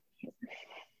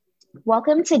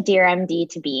Welcome to Dear MD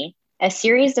to Be, a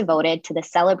series devoted to the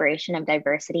celebration of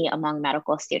diversity among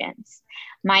medical students.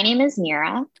 My name is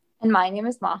Mira. And my name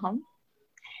is Maham.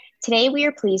 Today, we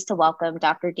are pleased to welcome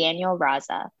Dr. Danyaal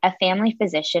Raza, a family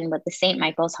physician with the St.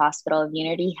 Michael's Hospital of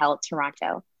Unity Health,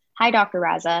 Toronto. Hi, Dr.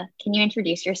 Raza. Can you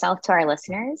introduce yourself to our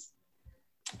listeners?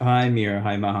 Hi, Mira.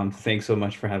 Hi, Maham. Thanks so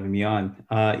much for having me on.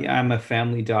 I'm a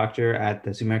family doctor at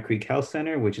the Sumac Creek Health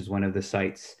Centre, which is one of the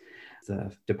sites,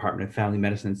 the Department of Family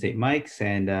Medicine in St. Mike's,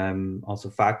 and also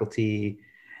faculty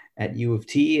at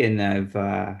UofT. And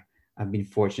I've been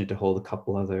fortunate to hold a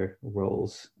couple other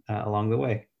roles along the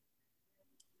way.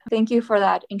 Thank you for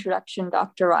that introduction,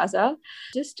 Dr. Raza.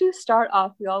 Just to start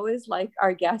off, we always like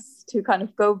our guests to kind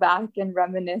of go back and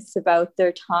reminisce about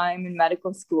their time in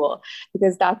medical school,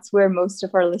 because that's where most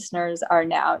of our listeners are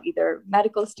now, either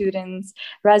medical students,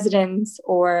 residents,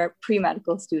 or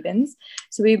pre-medical students.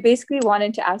 So we basically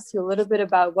wanted to ask you a little bit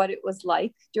about what it was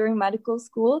like during medical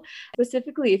school,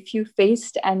 specifically if you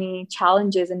faced any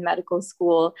challenges in medical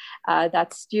school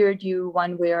that steered you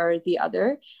one way or the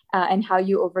other, and how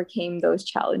you overcame those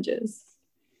challenges.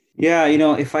 Yeah,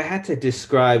 if I had to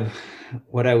describe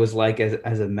what I was like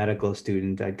as a medical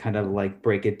student, I'd kind of like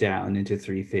break it down into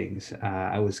three things.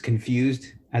 I was confused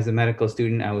as a medical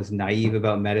student. I was naive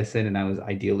about medicine, and I was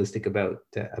idealistic about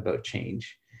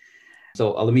change.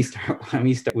 So let me start. Let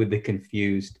me start with the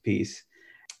confused piece.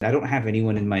 I don't have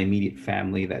anyone in my immediate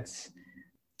family that's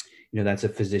a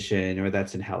physician or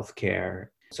that's in healthcare.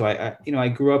 So I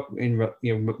grew up in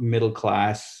middle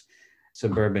class,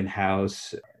 suburban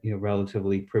house,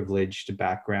 relatively privileged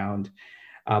background,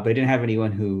 but I didn't have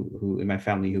anyone who in my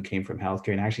family who came from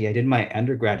healthcare. And actually, I did my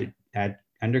undergraduate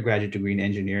degree in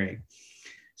engineering.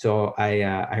 So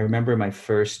I remember my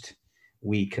first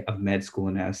week of med school,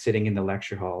 and I was sitting in the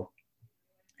lecture hall,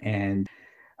 and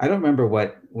I don't remember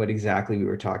what exactly we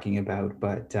were talking about,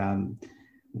 but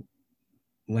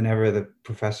whenever the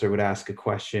professor would ask a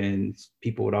question,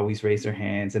 people would always raise their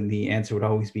hands, and the answer would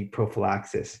always be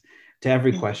prophylaxis to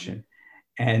every question.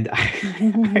 And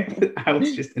I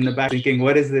was just in the back thinking,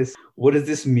 what is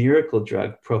this miracle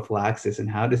drug, prophylaxis, and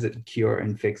how does it cure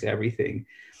and fix everything?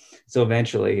 So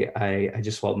eventually I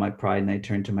just swallowed my pride, and I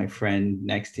turned to my friend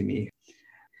next to me,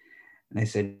 and I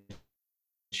said,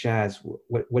 Shaz,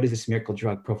 what is this miracle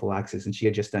drug, prophylaxis? And she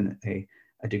had just done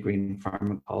a degree in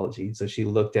pharmacology. So she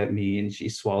looked at me and she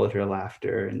swallowed her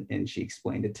laughter, and she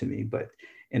explained it to me. But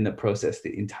in the process,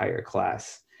 the entire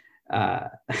class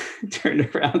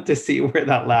turned around to see where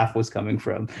that laugh was coming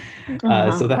from.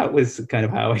 So that was kind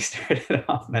of how I started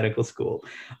off medical school.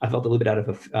 I felt a little bit out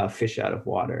of a fish out of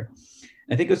water.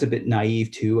 I think I was a bit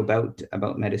naive too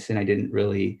about medicine. I didn't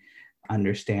really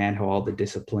understand how all the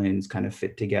disciplines kind of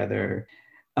fit together.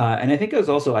 And I think I was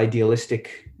also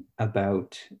idealistic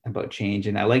about change.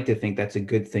 And I like to think that's a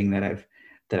good thing that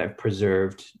I've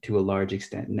preserved to a large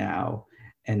extent now.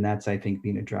 And that's, I think,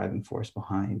 been a driving force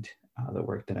behind the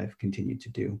work that I've continued to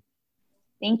do.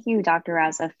 Thank you, Dr.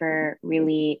 Raza, for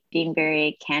really being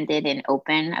very candid and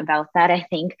open about that. I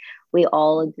think we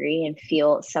all agree and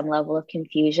feel some level of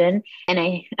confusion, and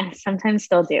I sometimes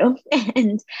still do.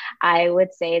 And I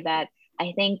would say that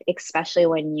I think, especially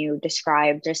when you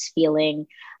describe just feeling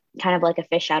kind of like a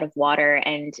fish out of water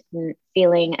and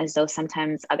feeling as though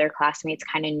sometimes other classmates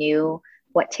kind of knew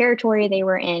what territory they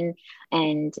were in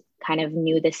and kind of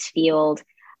knew this field.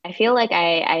 I feel like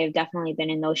I have definitely been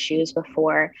in those shoes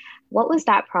before. What was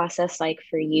that process like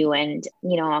for you? And,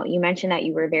 you mentioned that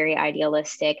you were very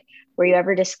idealistic. Were you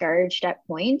ever discouraged at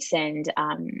points? And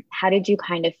how did you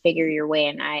kind of figure your way?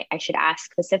 And I should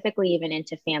ask specifically even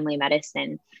into family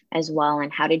medicine as well.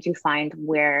 And how did you find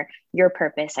where your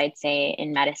purpose, I'd say,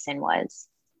 in medicine was?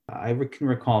 I can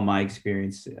recall my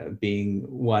experience being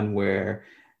one where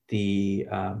the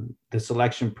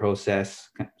selection process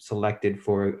selected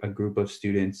for a group of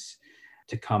students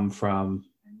to come from,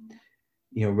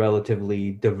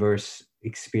 relatively diverse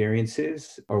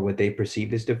experiences, or what they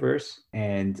perceived as diverse.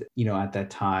 And, at that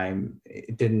time,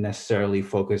 it didn't necessarily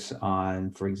focus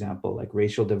on, for example, like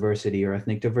racial diversity or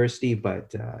ethnic diversity,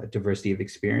 but diversity of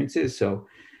experiences. So,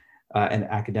 and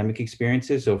academic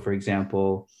experiences. So, for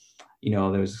example,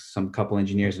 there was some couple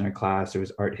engineers in our class. There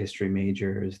was art history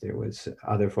majors. There was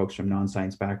other folks from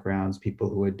non-science backgrounds, people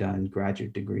who had done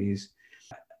graduate degrees.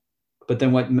 But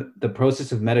then what the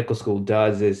process of medical school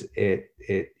does is it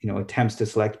attempts to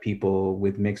select people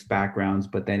with mixed backgrounds,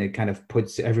 but then it kind of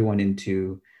puts everyone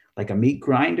into like a meat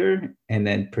grinder and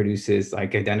then produces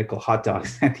like identical hot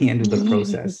dogs at the end of the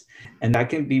process. And that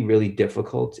can be really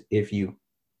difficult if you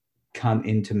come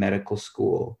into medical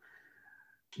school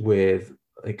with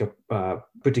like a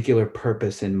particular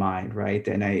purpose in mind, right?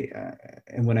 And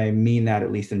and when I mean that,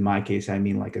 at least in my case, I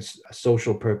mean like a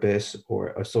social purpose or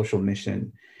a social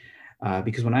mission.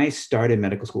 Because when I started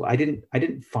medical school, I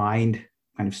didn't find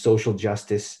kind of social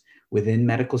justice within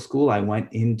medical school. I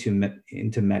went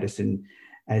into medicine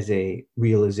as a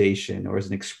realization or as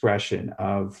an expression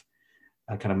of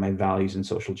kind of my values in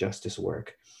social justice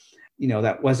work.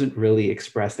 That wasn't really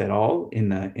expressed at all in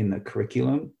the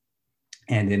curriculum,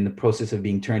 and in the process of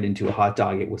being turned into a hot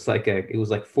dog. It was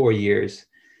like 4 years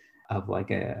of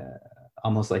like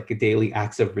almost like a daily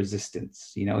acts of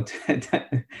resistance,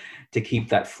 to keep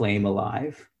that flame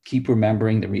alive, keep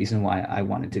remembering the reason why I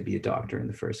wanted to be a doctor in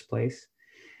the first place.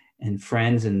 And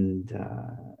friends and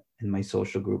my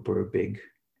social group were a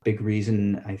big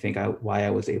reason, I think, why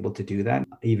I was able to do that.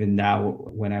 Even now,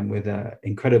 when I'm with an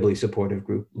incredibly supportive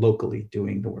group locally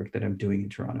doing the work that I'm doing in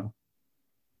Toronto.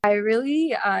 I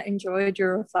really enjoyed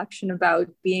your reflection about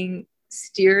being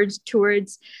steered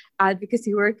towards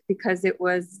advocacy work because it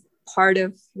was part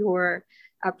of your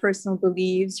personal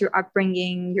beliefs, your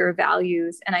upbringing, your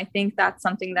values. And I think that's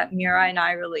something that Mira and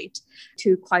I relate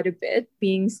to quite a bit,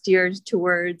 being steered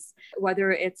towards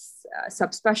whether it's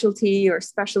subspecialty or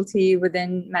specialty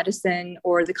within medicine,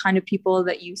 or the kind of people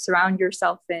that you surround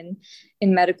yourself in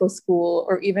medical school,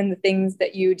 or even the things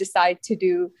that you decide to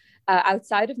do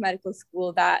outside of medical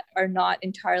school that are not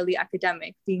entirely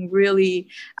academic, being really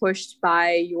pushed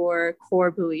by your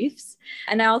core beliefs.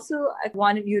 And I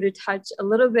wanted you to touch a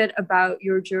little bit about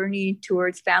your journey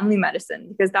towards family medicine,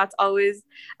 because that's always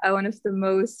one of the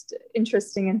most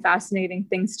interesting and fascinating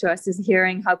things to us, is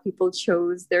hearing how people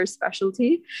chose their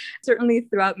specialty, certainly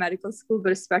throughout medical school,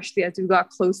 but especially as we got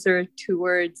closer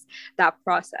towards that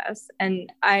process. And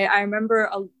I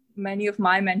remember many of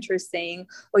my mentors saying,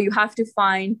 well, you have to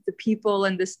find the people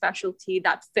and the specialty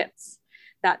that fits,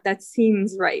 that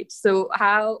seems right. So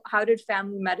how did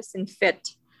family medicine fit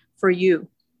for you?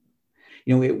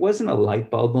 It wasn't a light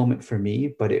bulb moment for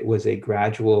me, but it was a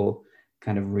gradual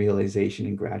kind of realization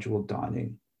and gradual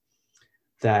dawning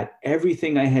that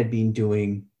everything I had been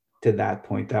doing to that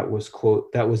point, that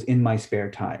was in my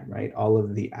spare time, right? All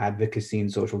of the advocacy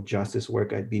and social justice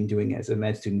work I'd been doing as a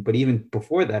med student, but even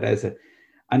before that, as an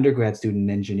undergrad student in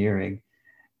engineering,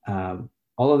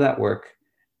 all of that work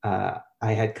I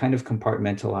had kind of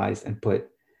compartmentalized and put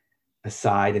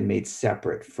aside and made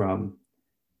separate from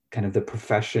kind of the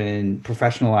profession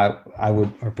I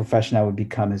would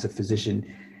become as a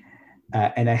physician.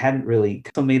 And I hadn't really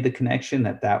made the connection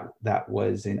that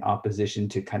was in opposition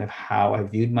to kind of how I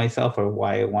viewed myself, or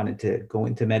why I wanted to go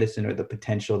into medicine, or the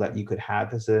potential that you could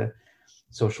have as a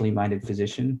socially minded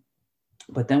physician.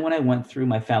 But then when I went through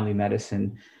my family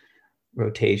medicine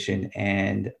rotation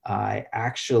and I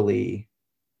actually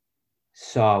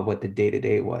saw what the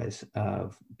day-to-day was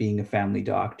of being a family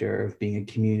doctor, of being a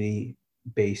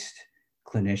community-based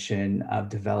clinician, of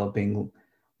developing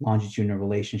longitudinal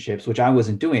relationships, which I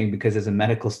wasn't doing because as a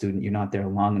medical student, you're not there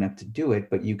long enough to do it,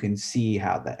 but you can see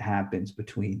how that happens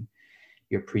between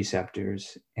your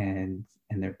preceptors and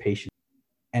their patients.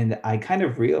 And I kind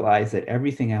of realized that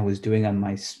everything I was doing in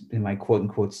my quote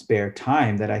unquote spare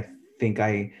time, that I think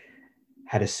I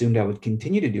had assumed I would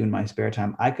continue to do in my spare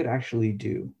time, I could actually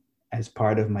do as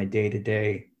part of my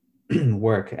day-to-day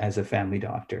work as a family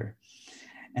doctor.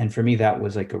 And for me, that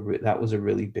was a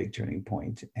really big turning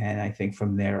point. And I think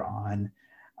from there on,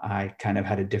 I kind of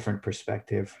had a different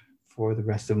perspective for the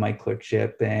rest of my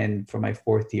clerkship and for my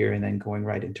fourth year, and then going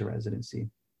right into residency.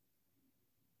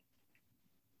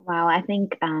 Wow, I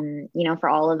think, for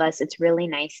all of us, it's really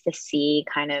nice to see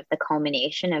kind of the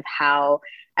culmination of how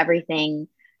everything,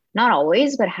 not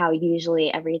always, but how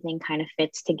usually everything kind of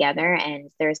fits together,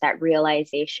 and there's that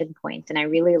realization point. And I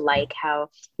really like how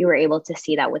you were able to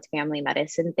see that with family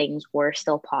medicine, things were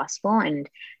still possible, and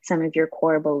some of your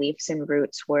core beliefs and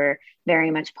roots were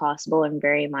very much possible and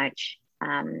very much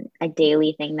a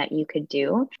daily thing that you could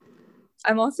do.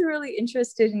 I'm also really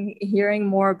interested in hearing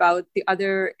more about the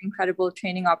other incredible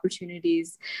training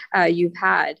opportunities you've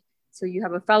had. So you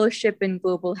have a fellowship in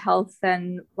global health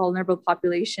and vulnerable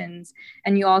populations,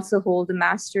 and you also hold a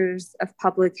Master's of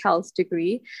Public Health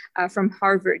degree from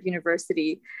Harvard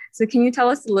University. So can you tell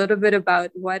us a little bit about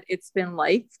what it's been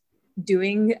like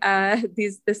doing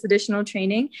this additional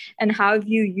training, and how have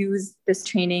you used this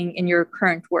training in your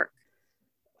current work?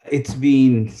 It's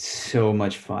been so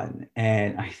much fun.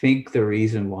 And I think the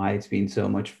reason why it's been so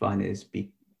much fun is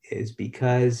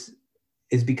because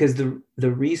the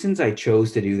reasons I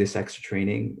chose to do this extra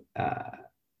training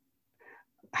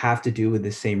have to do with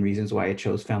the same reasons why I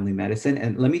chose family medicine.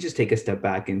 And let me just take a step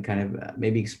back and kind of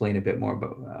maybe explain a bit more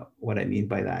about what I mean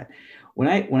by that. when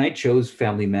I chose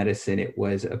family medicine, it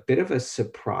was a bit of a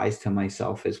surprise to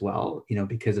myself as well,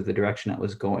 because of the direction I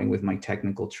was going with my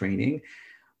technical training.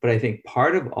 But I think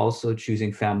part of also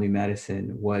choosing family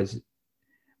medicine was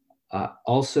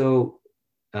also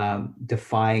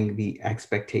defying the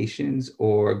expectations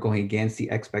or going against the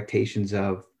expectations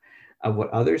of what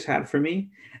others had for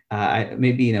me.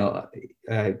 Maybe,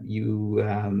 you,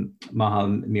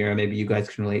 Maham, Mira, maybe you guys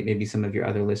can relate, maybe some of your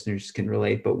other listeners can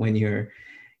relate, but when you're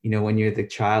the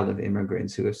child of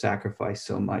immigrants who have sacrificed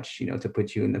so much, to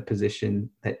put you in the position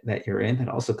that you're in, that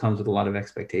also comes with a lot of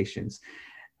expectations.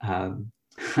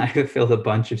 I fulfilled a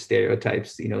bunch of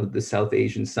stereotypes, the South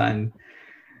Asian son,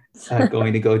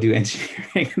 going to go do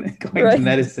engineering and then going to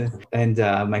medicine. And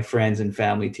my friends and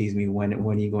family tease me, when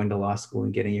are you going to law school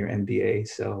and getting your MBA?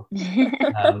 So,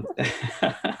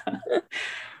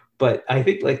 but I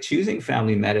think like choosing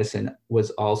family medicine was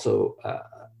also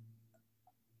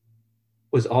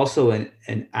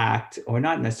an act, or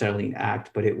not necessarily an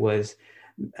act, but it was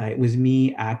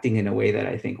me acting in a way that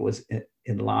I think was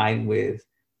in line with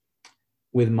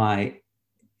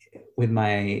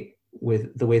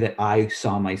the way that I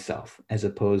saw myself, as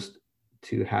opposed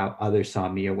to how others saw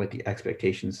me or what the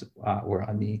expectations were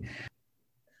on me.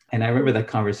 And I remember that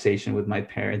conversation with my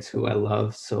parents, who I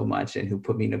love so much and who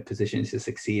put me in a position to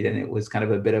succeed. And it was kind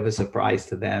of a bit of a surprise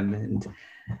to them, and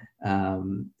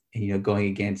going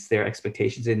against their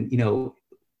expectations. And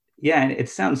and it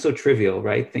sounds so trivial,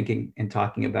 right? Thinking and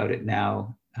talking about it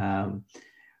now.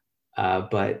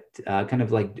 But kind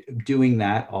of like doing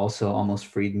that also almost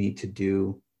freed me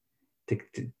to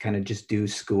kind of just do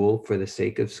school for the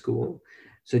sake of school.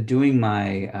 So doing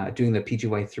the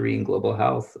PGY3 in global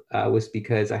health was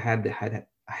because I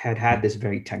had this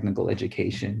very technical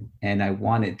education, and I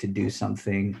wanted to do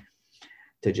something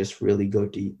to just really go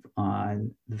deep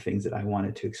on the things that I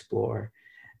wanted to explore.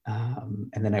 And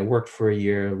then I worked for a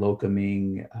year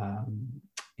locuming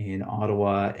in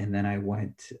Ottawa, and then I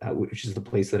went, which is the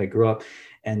place that I grew up,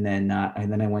 and then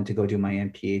I went to go do my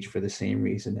MPH for the same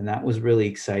reason, and that was really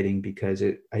exciting because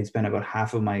I spent about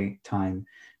half of my time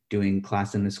doing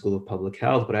class in the School of Public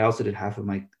Health, but I also spent half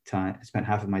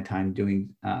of my time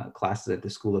doing classes at the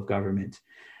School of Government,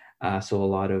 so a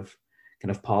lot of kind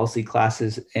of policy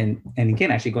classes, and again,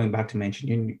 actually going back to my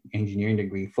engineering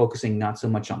degree, focusing not so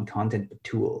much on content but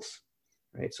tools,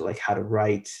 right? So like how to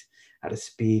write, how to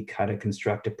speak, how to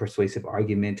construct a persuasive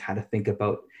argument, how to think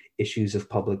about issues of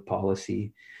public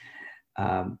policy.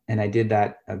 And I did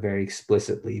that very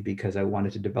explicitly because I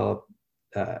wanted to develop,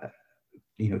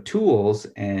 tools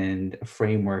and a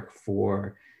framework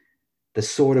for the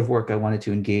sort of work I wanted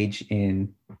to engage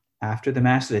in after the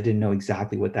master's. I didn't know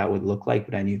exactly what that would look like,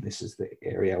 but I knew this is the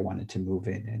area I wanted to move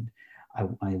in, and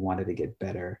I wanted to get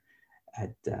better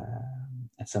at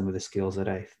some of the skills that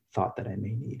I thought that I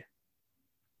may need.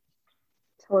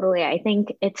 Totally. I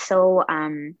think it's so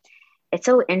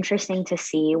interesting to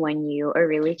see when you are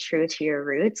really true to your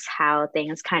roots, how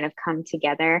things kind of come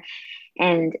together.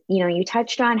 And, you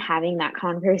touched on having that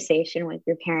conversation with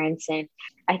your parents. And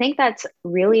I think that's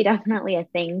really definitely a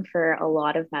thing for a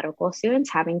lot of medical students,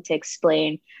 having to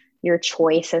explain your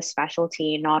choice of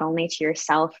specialty, not only to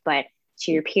yourself, but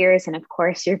to your peers and of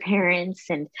course your parents,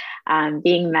 and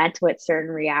being met with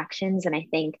certain reactions. And I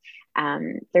think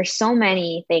there's so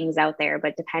many things out there,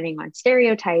 but depending on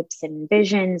stereotypes and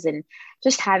visions, and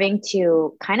just having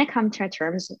to kind of come to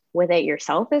terms with it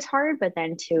yourself is hard, but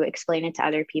then to explain it to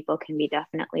other people can be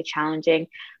definitely challenging.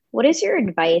 What is your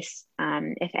advice,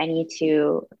 if any,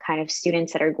 to kind of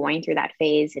students that are going through that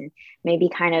phase and maybe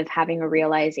kind of having a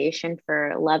realization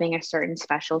for loving a certain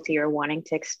specialty or wanting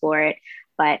to explore it,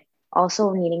 but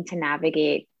also needing to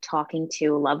navigate talking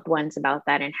to loved ones about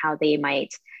that and how they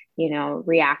might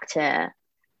react to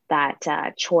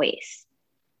that choice?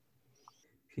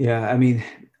 Yeah, I mean,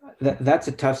 that's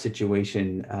a tough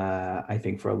situation, I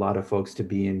think, for a lot of folks to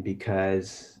be in,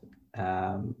 because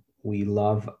we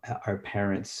love our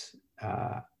parents,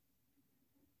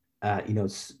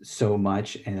 so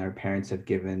much, and our parents have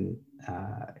given,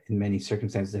 in many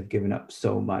circumstances, have given up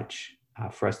so much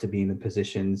for us to be in the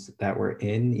positions that we're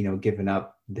in. Given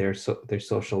up their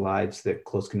social lives, their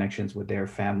close connections with their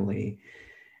family.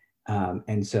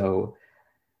 And so,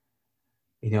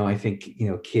 I think,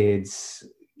 kids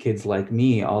like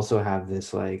me also have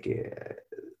this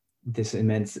this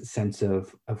immense sense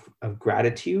of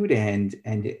gratitude, and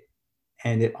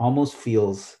it almost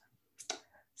feels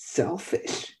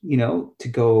selfish, to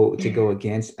go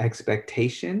against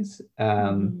expectations.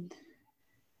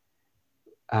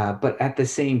 But at the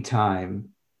same time,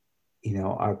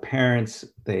 our parents,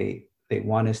 they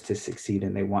want us to succeed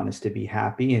and they want us to be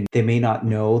happy, and they may not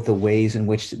know the ways in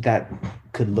which that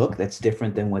could look that's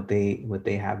different than what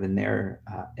they have in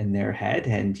their head.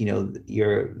 And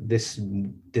this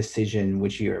decision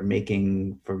which you're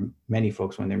making, for many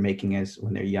folks when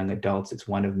they're young adults, it's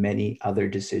one of many other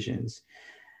decisions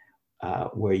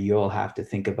where you'll have to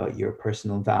think about your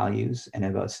personal values and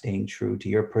about staying true to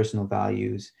your personal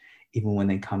values, even when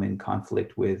they come in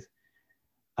conflict with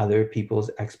other people's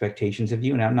expectations of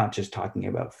you. And I'm not just talking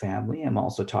about family, I'm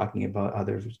also talking about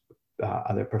other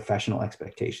professional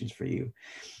expectations for you.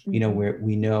 Mm-hmm. Where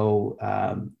we know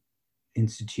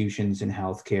institutions in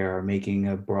healthcare are making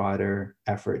a broader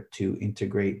effort to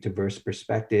integrate diverse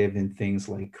perspective in things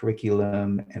like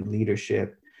curriculum and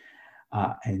leadership,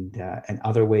 and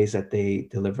other ways that they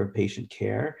deliver patient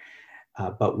care,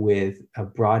 but with a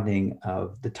broadening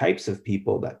of the types of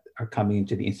people that are coming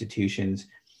into the institutions.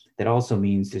 That also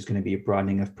means there's going to be a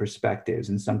broadening of perspectives,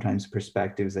 and sometimes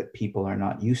perspectives that people are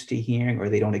not used to hearing or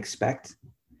they don't expect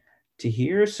to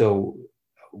hear. So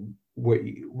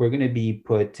we're going to be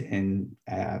put in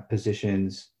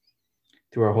positions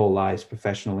through our whole lives,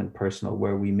 professional and personal,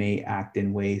 where we may act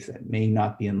in ways that may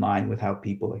not be in line with how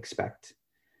people expect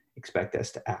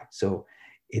us to act. So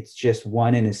it's just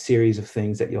one in a series of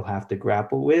things that you'll have to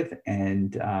grapple with.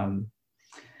 And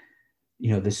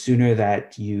the sooner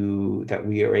that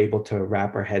we are able to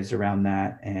wrap our heads around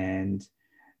that and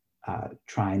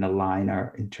try and align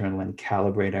our internal and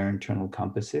calibrate our internal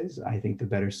compasses, I think the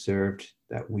better served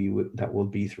that we'll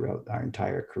be throughout our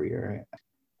entire career.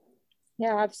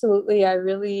 Yeah, absolutely. I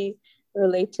really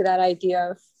relate to that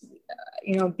idea of,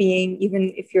 being,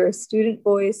 even if you're a student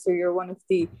voice or you're one of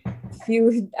the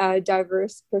few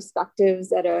diverse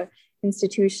perspectives at a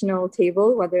institutional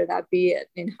table, whether that be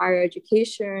in higher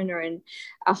education or in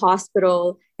a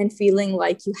hospital, and feeling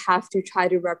like you have to try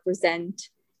to represent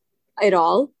it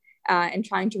all, and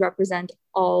trying to represent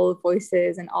all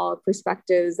voices and all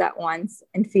perspectives at once,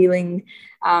 and feeling,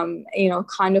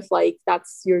 kind of like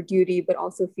that's your duty, but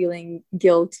also feeling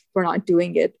guilt for not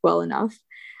doing it well enough.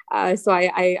 So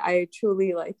I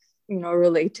truly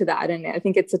relate to that. And I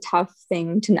think it's a tough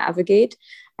thing to navigate.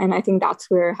 And I think that's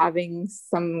where having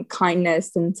some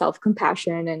kindness and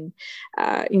self-compassion and,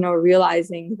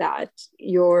 realizing that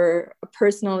your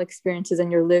personal experiences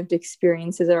and your lived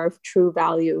experiences are of true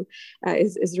value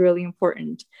is really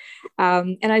important.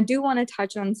 And I do want to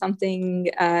touch on something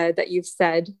that you've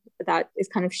said that is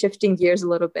kind of shifting gears a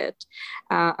little bit,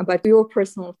 about your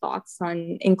personal thoughts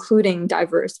on including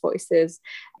diverse voices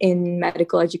in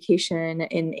medical education,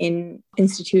 in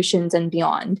institutions and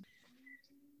beyond.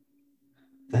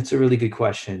 That's a really good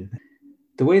question.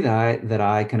 The way that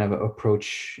I kind of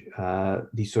approach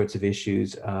these sorts of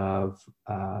issues of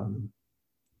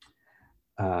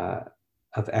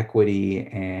equity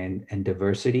and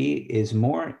diversity is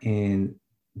more in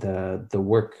the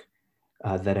work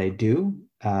that I do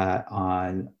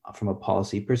from a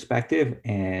policy perspective,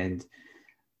 and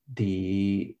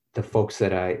the folks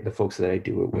that I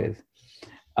do it with.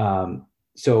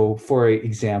 So for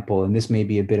example, and this may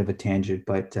be a bit of a tangent,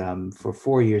 but for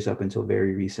 4 years up until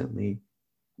very recently,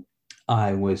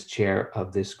 I was chair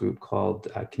of this group called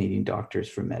Canadian Doctors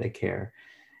for Medicare.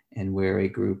 And we're a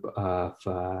group of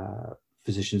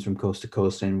physicians from coast to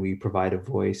coast, and we provide a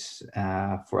voice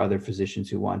for other physicians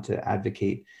who want to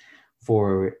advocate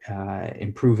for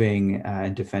improving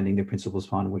and defending the principles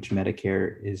upon which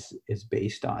Medicare is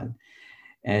based on.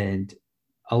 And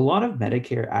a lot of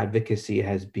Medicare advocacy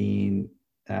has been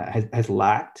has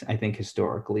lacked, I think,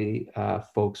 historically,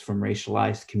 folks from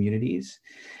racialized communities,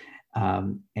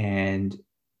 and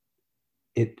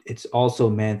it's also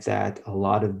meant that a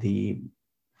lot of the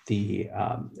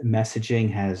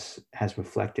messaging has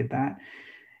reflected that.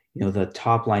 The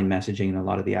top line messaging and a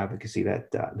lot of the advocacy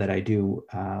that I do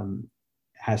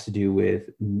has to do with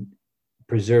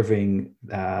preserving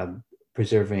our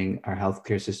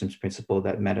healthcare system's principle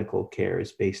that medical care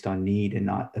is based on need and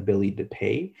not ability to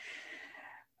pay.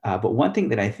 But one thing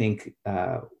that I think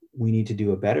we need to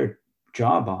do a better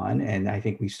job on, and I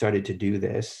think we started to do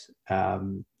this,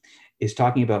 is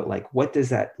talking about what does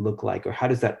that look like, or how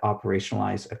does that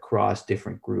operationalize across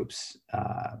different groups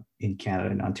in Canada,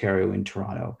 in Ontario, in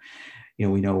Toronto.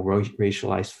 We know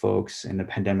racialized folks, and the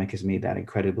pandemic has made that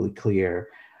incredibly clear,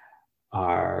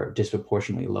 are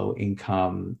disproportionately low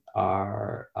income,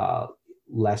 are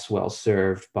less well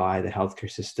served by the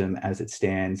healthcare system as it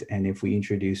stands. And if we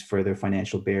introduce further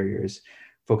financial barriers,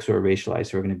 folks who are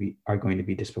racialized are going to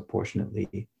be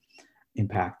disproportionately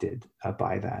impacted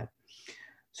by that.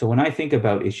 So when I think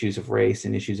about issues of race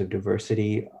and issues of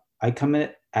diversity, I come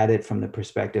at it from the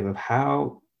perspective of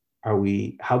how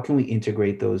can we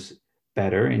integrate those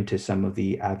better into some of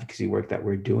the advocacy work that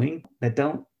we're doing that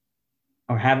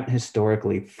or haven't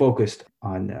historically focused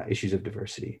on issues of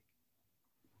diversity.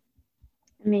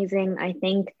 Amazing. I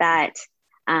think that,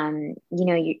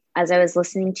 as I was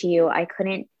listening to you, I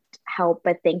couldn't help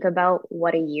but think about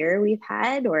what a year we've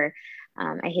had, or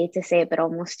I hate to say it, but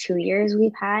almost 2 years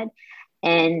we've had.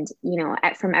 And,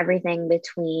 from everything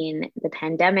between the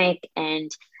pandemic and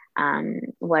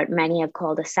what many have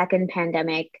called a second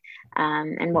pandemic,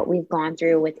 and what we've gone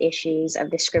through with issues of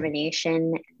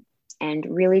discrimination and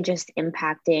really just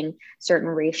impacting certain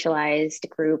racialized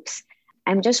groups.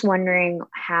 I'm just wondering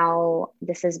how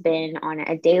this has been on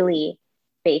a daily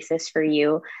basis for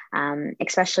you,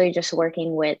 especially just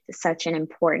working with such an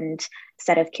important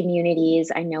set of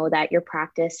communities. I know that your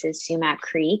practice is Sumac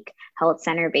Creek Health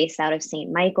Centre based out of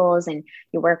St. Michael's, and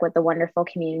you work with the wonderful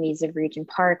communities of Regent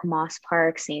Park, Moss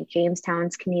Park, St.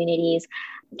 Jamestown's communities.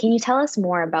 Can you tell us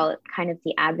more about kind of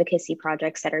the advocacy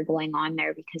projects that are going on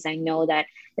there? Because I know that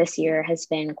this year has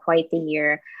been quite the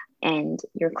year, and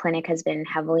your clinic has been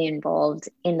heavily involved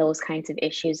in those kinds of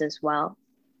issues as well.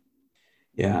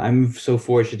 Yeah, I'm so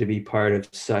fortunate to be part of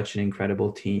such an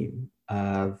incredible team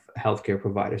of healthcare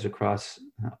providers across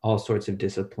all sorts of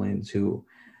disciplines who,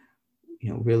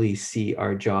 really see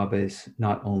our job as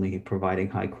not only providing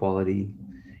high quality,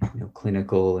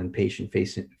 clinical and patient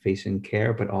facing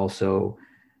care, but also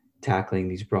tackling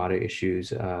these broader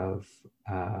issues of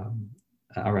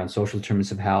around social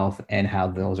determinants of health and how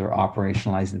those are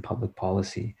operationalized in public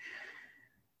policy.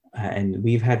 And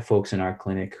we've had folks in our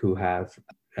clinic who have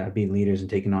been leaders and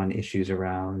taken on issues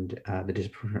around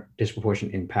the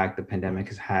disproportionate impact the pandemic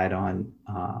has had on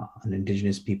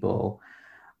Indigenous people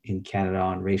in Canada,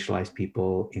 on racialized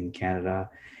people in Canada.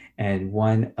 And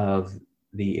one of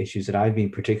the issues that I've been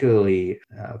particularly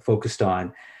focused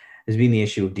on has been the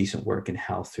issue of decent work and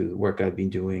health through the work I've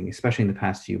been doing, especially in the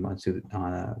past few months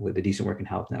with the Decent Work and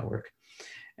Health Network.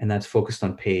 And that's focused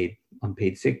on paid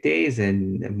sick days,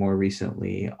 and more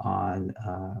recently on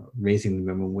raising the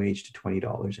minimum wage to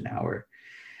 $20 an hour.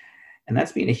 And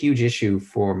that's been a huge issue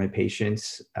for my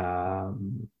patients who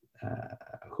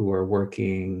are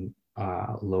working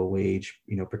low wage,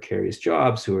 precarious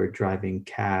jobs, who are driving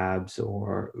cabs,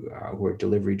 or who are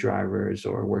delivery drivers,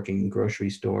 or working in grocery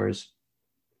stores,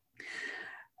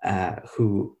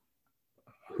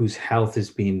 whose health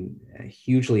has been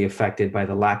hugely affected by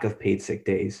the lack of paid sick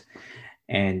days.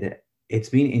 And it's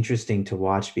been interesting to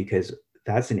watch because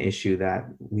that's an issue that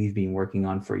we've been working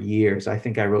on for years. I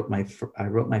think I wrote my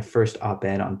first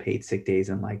op-ed on paid sick days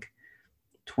in like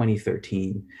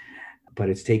 2013, but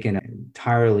it's taken an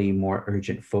entirely more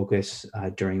urgent focus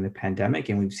during the pandemic.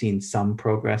 And we've seen some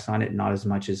progress on it, not as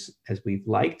much as we've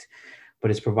liked,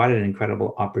 but it's provided an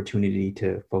incredible opportunity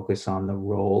to focus on the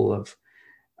role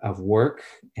of work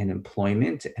and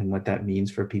employment and what that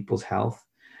means for people's health.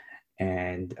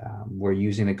 And we're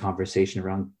using the conversation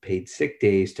around paid sick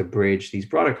days to bridge these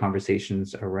broader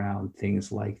conversations around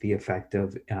things like the effect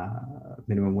of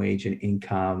minimum wage and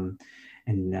income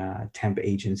and temp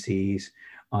agencies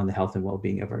on the health and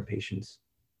well-being of our patients.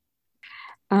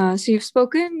 So you've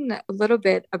spoken a little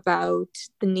bit about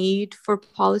the need for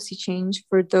policy change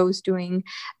for those doing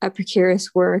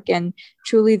precarious work, and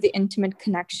truly the intimate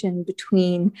connection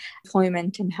between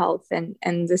employment and health, and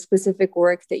the specific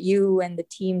work that you and the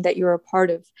team that you're a part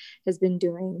of has been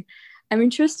doing. I'm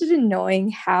interested in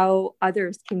knowing how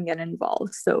others can get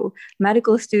involved. So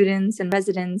medical students and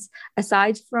residents,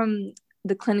 aside from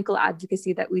the clinical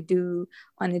advocacy that we do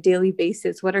on a daily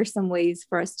basis, what are some ways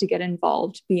for us to get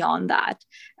involved beyond that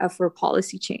for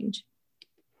policy change?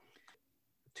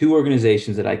 Two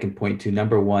organizations that I can point to.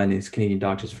 Number one is Canadian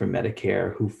Doctors for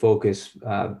Medicare, who focus,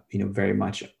 very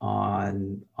much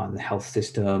on the health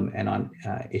system and on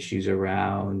issues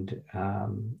around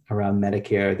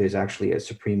Medicare. There's actually a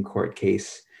Supreme Court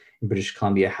case in British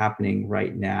Columbia happening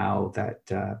right now that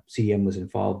CDM was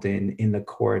involved in the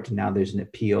court. Now there's an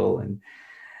appeal, and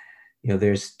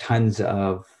there's tons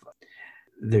of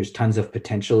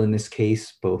potential in this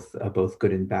case, both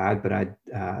good and bad. But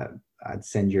I'd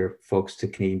send your folks to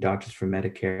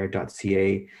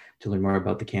CanadianDoctorsForMedicare.ca to learn more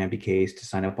about the Canby case, to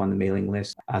sign up on the mailing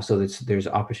list. So there's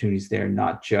opportunities there,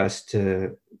 not just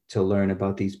to learn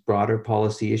about these broader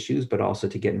policy issues, but also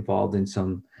to get involved in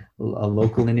some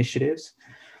local initiatives.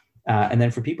 And then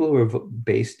for people who are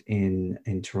based in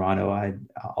Toronto, I'd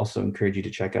also encourage you to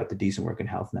check out the Decent Work and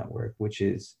Health Network, which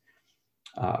is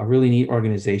a really neat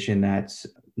organization that's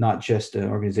not just an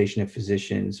organization of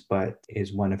physicians, but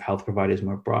is one of health providers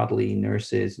more broadly,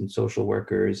 nurses and social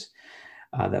workers,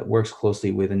 that works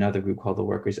closely with another group called the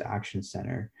Workers' Action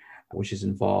Center, which is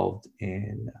involved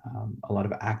in a lot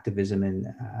of activism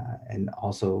and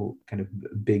also kind of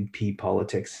big P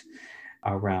politics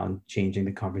around changing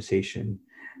the conversation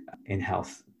in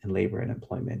health and labor and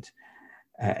employment.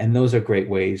 And those are great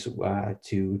ways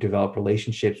to develop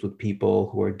relationships with people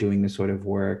who are doing this sort of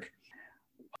work.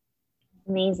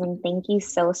 Amazing. Thank you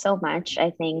so, so much. I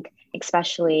think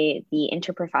especially the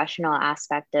interprofessional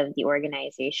aspect of the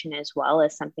organization as well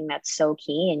is something that's so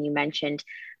key. And you mentioned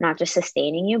not just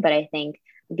sustaining you, but I think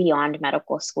beyond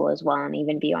medical school as well, and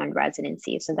even beyond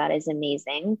residency. So that is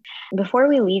amazing. Before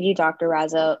we leave you, Dr.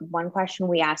 Raza, one question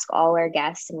we ask all our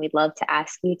guests, and we'd love to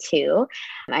ask you too.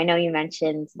 I know you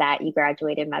mentioned that you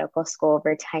graduated medical school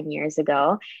over 10 years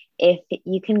ago. If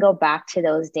you can go back to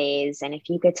those days, and if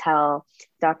you could tell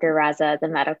Dr. Raza, the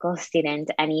medical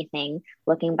student, anything,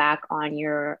 looking back on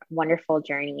your wonderful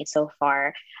journey so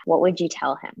far, what would you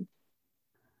tell him?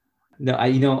 No,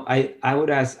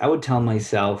 I would tell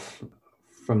myself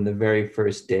from the very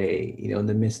first day, in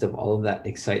the midst of all of that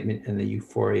excitement and the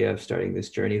euphoria of starting this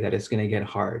journey, that it's going to get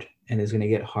hard, and it's going to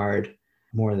get hard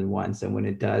more than once. And when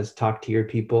it does, talk to your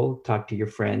people, talk to your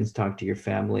friends, talk to your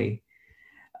family,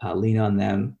 lean on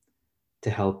them to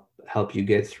help you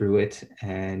get through it,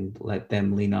 and let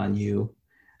them lean on you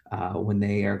when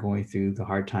they are going through the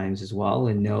hard times as well,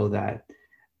 and know that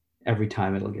every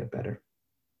time it'll get better.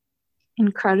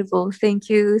 Incredible. Thank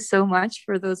you so much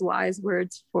for those wise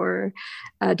words for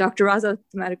Dr. Raza,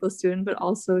 the medical student, but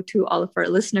also to all of our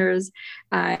listeners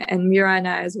and Mira and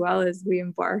I, as well, as we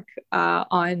embark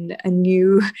on a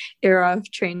new era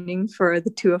of training for the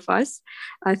two of us.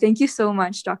 Thank you so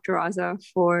much, Dr. Raza,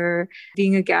 for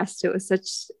being a guest. It was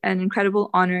such an incredible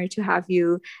honor to have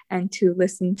you and to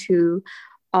listen to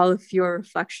all of your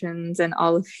reflections and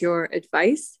all of your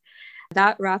advice.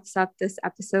 That wraps up this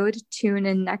episode. Tune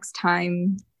in next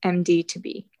time, MD to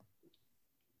be.